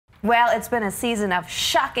Well, it's been a season of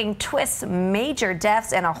shocking twists, major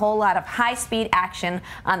deaths, and a whole lot of high-speed action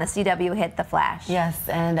on the CW hit The Flash. Yes,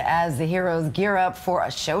 and as the heroes gear up for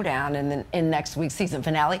a showdown in next week's season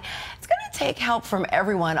finale, it's going to take help from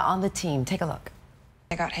everyone on the team. Take a look.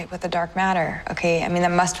 I got hit with the dark matter, okay? I mean,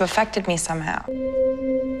 that must have affected me somehow.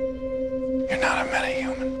 You're not a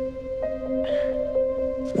metahuman.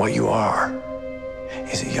 What you are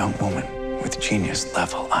is a young woman with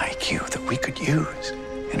genius-level IQ that we could use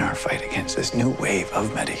in our fight against this new wave of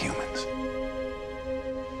metahumans.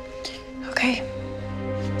 Okay.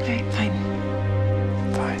 All right, fine.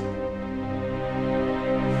 Fine.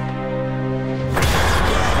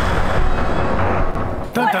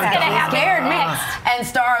 What's gonna happen Scared me. next? And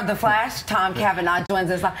star of The Flash, Tom Cavanagh,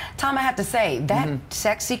 joins us. Tom, I have to say, that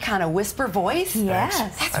sexy kind of whisper voice, Yes.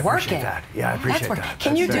 that's I working. appreciate that. Yeah, I appreciate that.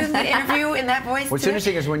 Can you That's do the interview in that voice? What's today?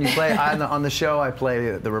 interesting is when you play on the show, I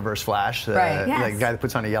play the Reverse Flash, Right. Yes. the guy that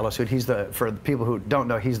puts on a yellow suit. He's for the people who don't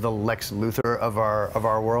know, he's the Lex Luthor of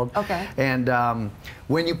our world. Okay. And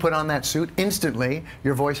when you put on that suit, instantly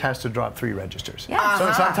your voice has to drop 3 registers. Yeah.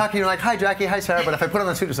 So I'm talking, you're like, hi Jackie, hi Sarah. But if I put on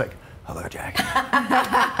the suit, it's like, hello Jackie,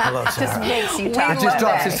 hello Sarah. Just makes you It talk. just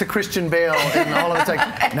drops. It's to Christian Bale, and all of it's like,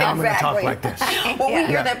 now I'm going to talk Exactly. like this. Well, we hear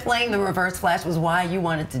Yeah. that playing the Reverse Flash was why you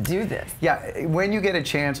wanted to do this. Yeah, when you get a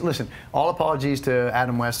chance, listen, all apologies to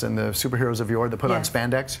Adam West and the superheroes of yore that put on Yes.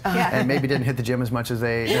 spandex Yeah. and maybe didn't hit the gym as much as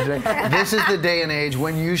they did today. This is the day and age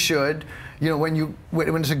when you should, you know, when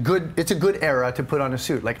it's a good era to put on a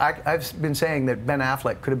suit. Like I've been saying that Ben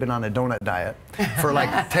Affleck could have been on a donut diet for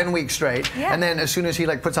like 10 weeks straight, Yeah. and then as soon as he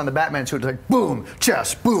like puts on the Batman suit, it's like boom,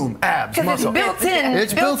 chest, boom, abs, 'Cause it's muscle. built in.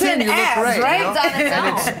 It's built in. You abs, look great, right? you know? It's on its And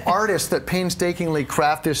own. it's artists that painstakingly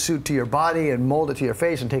craft this suit to your body and mold it to your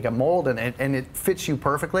face and take a mold and it fits you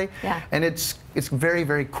perfectly. Yeah. And it's a very,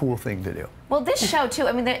 very cool thing to do. Well, this show, too,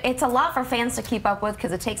 I mean, it's a lot for fans to keep up with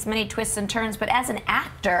because it takes many twists and turns. But as an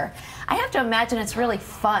actor, I have to imagine it's really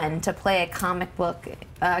fun to play a comic book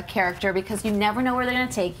character because you never know where they're going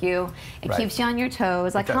to take you. It Right. keeps you on your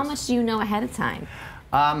toes. Like, It how does. much do you know ahead of time?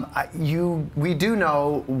 We do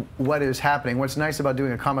know what is happening. What's nice about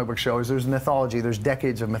doing a comic book show is there's mythology, there's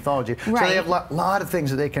decades of mythology. So Right. they have a lot of things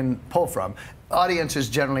that they can pull from. Audience is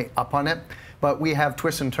generally up on it, but we have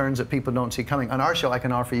twists and turns that people don't see coming. On our show, I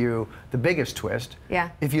can offer you the biggest twist, Yeah.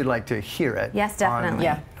 if you'd like to hear it. Yes, definitely.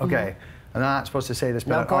 Yeah. Okay. I'm not supposed to say this,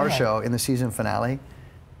 but No, on go our ahead. show, in the season finale,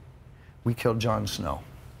 we killed Jon Snow.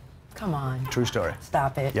 Come on. True story.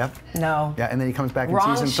 Stop it. Yep. No. Yeah, and then he comes back in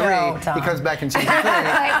Wrong season show, 3. Tom. He comes back in season 3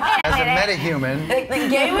 as a metahuman. The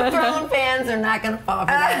Game of Thrones fans are not going to fall for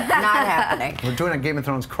that. Not happening. We're doing a Game of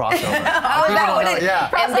Thrones crossover. Oh, People no, don't know- it is. yeah.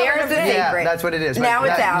 And there's the Yeah, secret. that's what it is. Now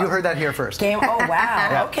it's out. You heard that here first. Oh,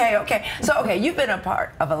 wow. Yeah. Okay. So, you've been a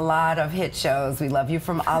part of a lot of hit shows. We love you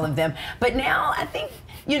from all of them. But now, I think,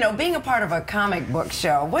 you know, being a part of a comic book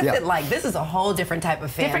show, what's Yeah. it like? This is a whole different type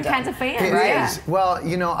of fandom. Different kinds of fans, It right? is. Well,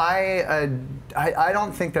 you know, I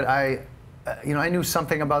don't think that you know, I knew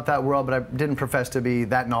something about that world, but I didn't profess to be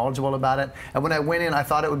that knowledgeable about it. And when I went in, I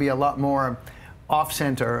thought it would be a lot more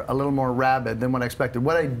off-center, a little more rabid than what I expected.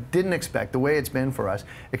 What I didn't expect, the way it's been for us,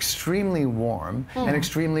 extremely warm and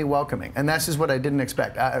extremely welcoming. And this is what I didn't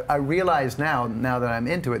expect. I realize now that I'm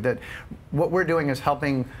into it, that what we're doing is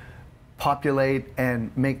helping populate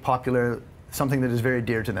and make popular something that is very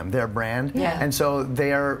dear to them, their brand. Yeah. And so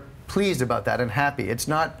they are pleased about that and happy. It's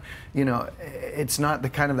not, you know, it's not the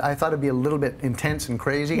kind of, I thought it'd be a little bit intense and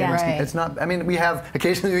crazy. Yeah. And Right. it's not, I mean,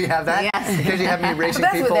 occasionally we have that. Yes. Occasionally have me racing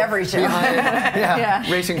But that's people with every show. behind, Yeah.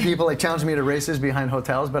 racing people, like challenge me to races behind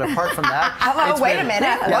hotels. But apart from that, Hello, it's wait been- a minute.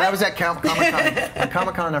 Yeah, What? that was at Comic-Con. At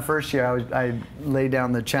Comic-Con, our first year, I laid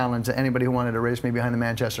down the challenge that anybody who wanted to race me behind the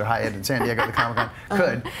Manchester Hyatt in San Diego at the Comic-Con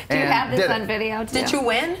could. Do you and have this did on it. video, too? Did you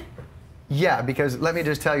win? Yeah, because let me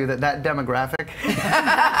just tell you that demographic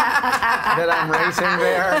that I'm racing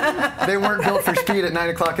there, they weren't built for speed at 9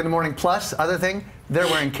 o'clock in the morning. Plus, other thing, they're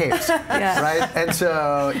wearing capes, right? And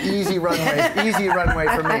so easy runway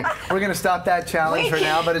for me. We're going to stop that challenge for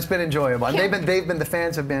now, but it's been enjoyable. And the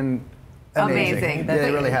fans have been amazing. Amazing.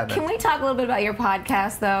 They really have been. Can we talk a little bit about your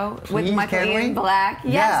podcast, though, with Please, Michael can we? Ian Black?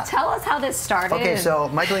 Yes. Yeah. Tell us how this started. Okay, so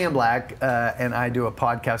Michael Ian Black and I do a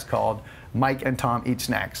podcast called Mike and Tom Eat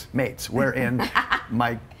Snacks, Mates, wherein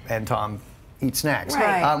Mike and Tom eat snacks.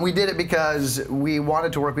 Right. We did it because we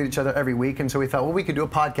wanted to work with each other every week, and so we thought, well, we could do a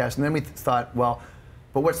podcast, and then we thought, well,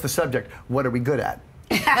 but what's the subject? What are we good at?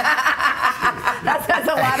 That says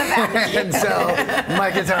a lot about it. And so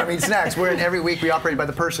Mike and Tom eat snacks. We're in every week. We operate by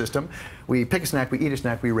the PER system. We pick a snack, we eat a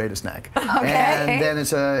snack, we rate a snack. Okay. And then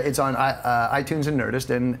it's on iTunes and Nerdist,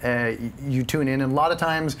 and you tune in. And a lot of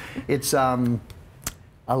times it's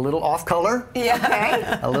a little off color,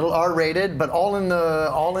 Okay. a little R-rated, but all in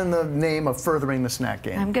the name of furthering the snack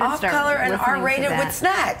game. I'm gonna Off start color and listening to R-rated that. with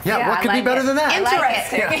snacks. Yeah, what I could be like better it. than that? I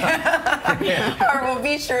like it. Interesting. All right, well,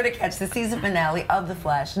 be sure to catch the season finale of The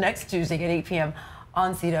Flash next Tuesday at 8 p.m.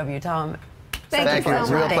 on CW. Tom, Thank you Thank you. so It's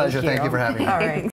a real much. pleasure. Thank you for having me. All right.